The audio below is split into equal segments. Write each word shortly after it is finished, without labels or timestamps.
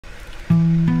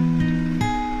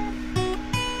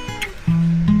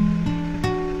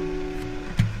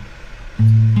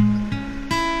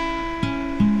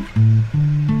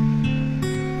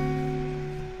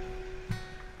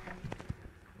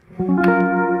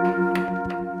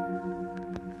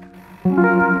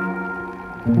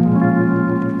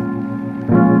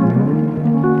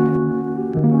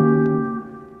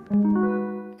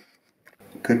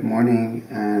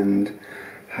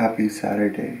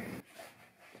Saturday.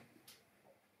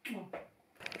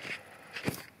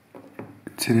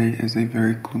 Today is a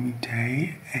very gloomy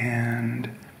day, and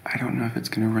I don't know if it's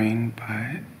gonna rain,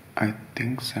 but I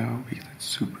think so because it's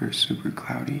super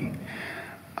cloudy.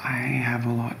 I have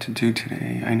a lot to do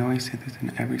today. I know I say this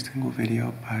in every single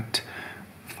video, but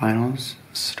finals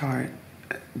start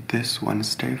this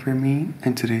Wednesday for me,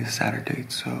 and today is Saturday,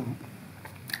 so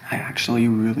I actually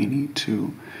really need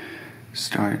to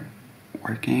start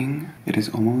working. It is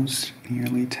almost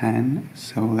nearly 10,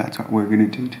 so that's what we're gonna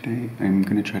do today. I'm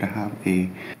gonna try to have a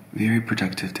very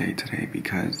productive day today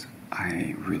because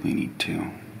I really need to.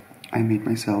 I made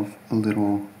myself a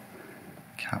little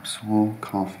capsule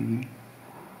coffee.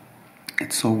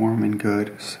 It's so warm and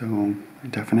good, so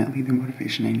definitely the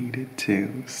motivation I needed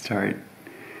to start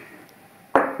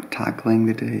tackling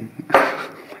the day.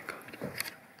 Oh my god.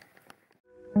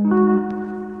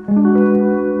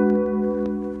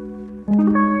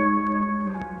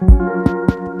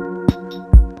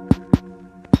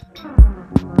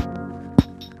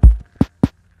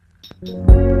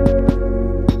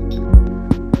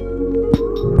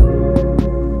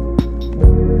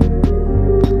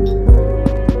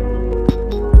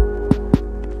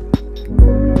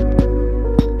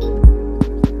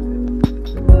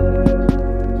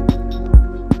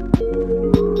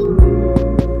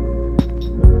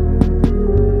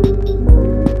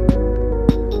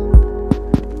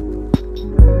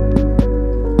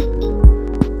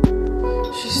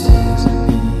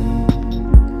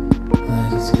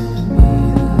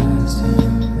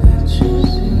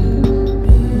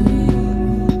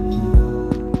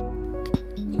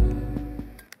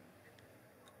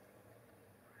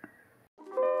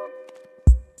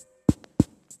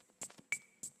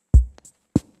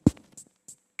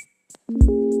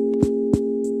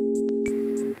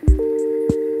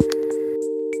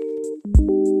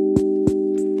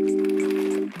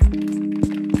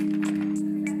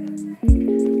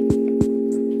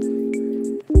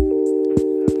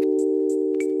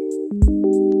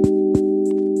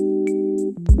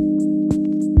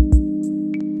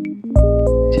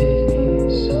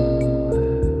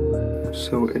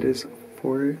 So it is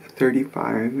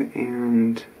 4:35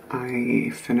 and I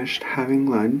finished having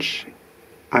lunch.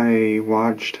 I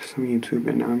watched some YouTube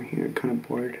and now I'm here kind of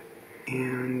bored.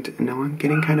 And now I'm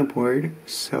getting kind of bored,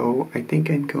 so I think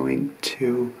I'm going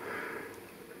to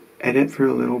edit for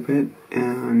a little bit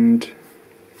and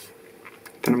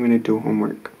then I'm going to do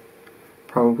homework.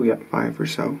 Probably at 5 or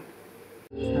so.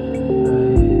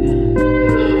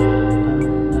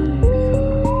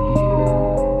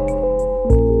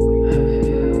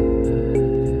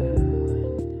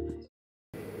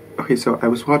 Okay, so I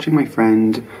was watching my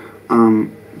friend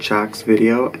Jack's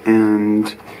video,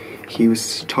 and he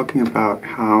was talking about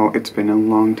how it's been a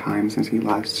long time since he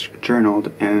last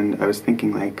journaled, and I was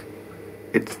thinking like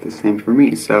it's the same for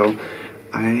me. So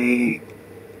I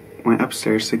went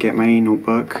upstairs to get my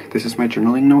notebook. This is my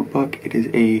journaling notebook. It is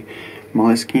a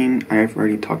Moleskine. I've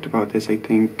already talked about this, I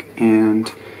think,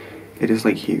 and it is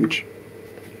like huge.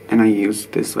 And I use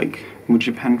this like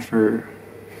Muji pen for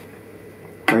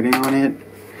writing on it.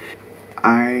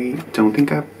 I don't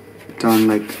think I've done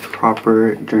like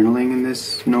proper journaling in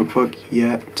this notebook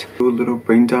yet. Do a little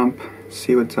brain dump,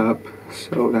 see what's up.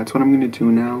 So that's what I'm gonna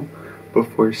do now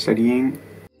before studying.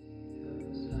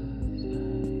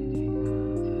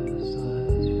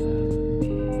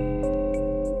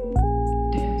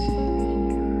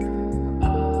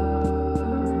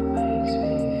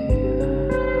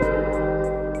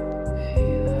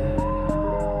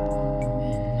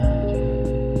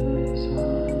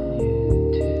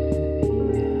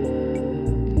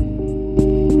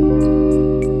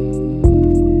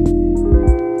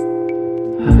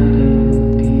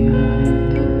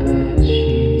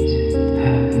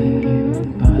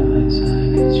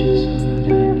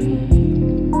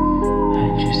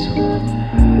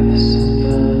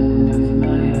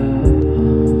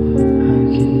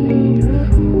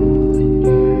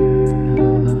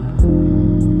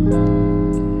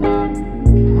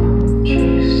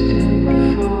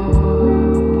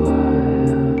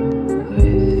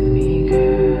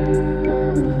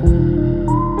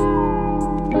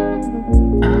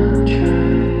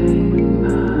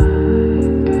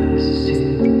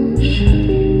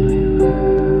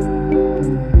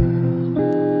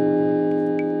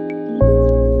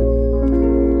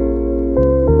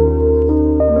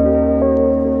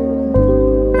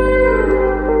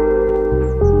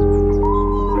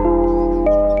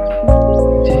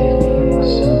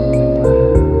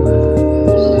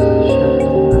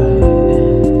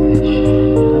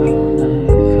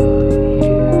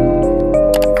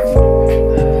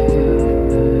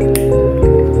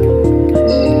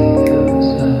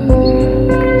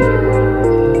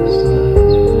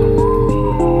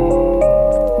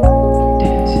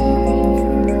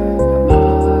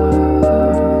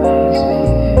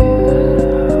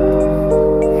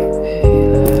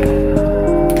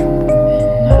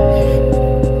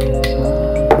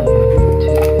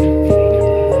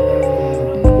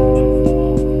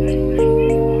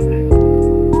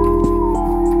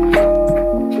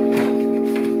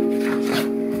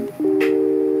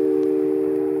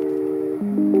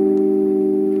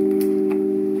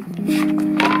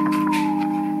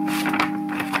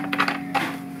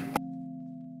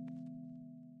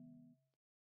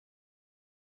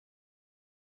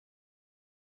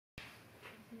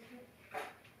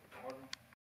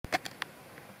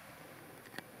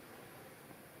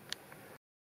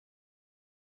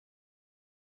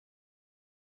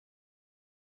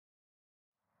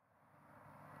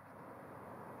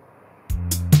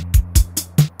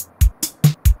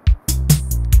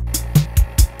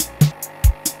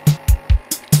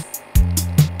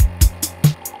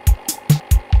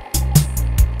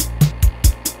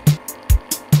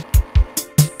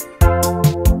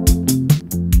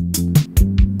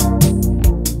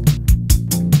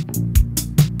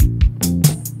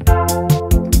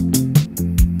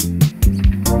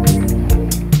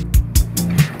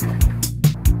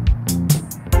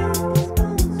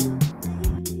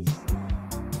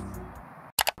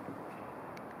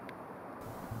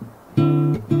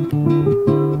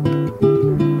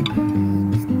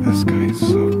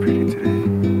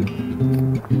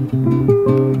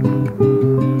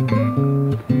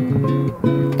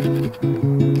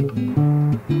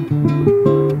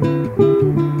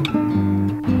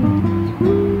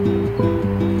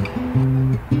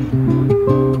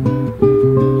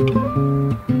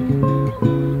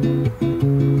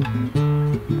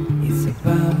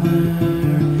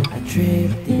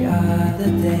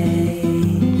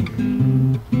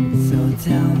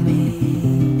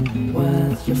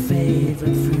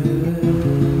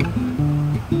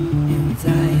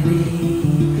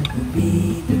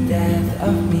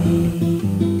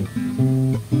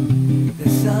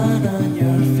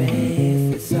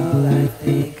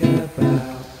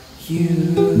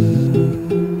 you.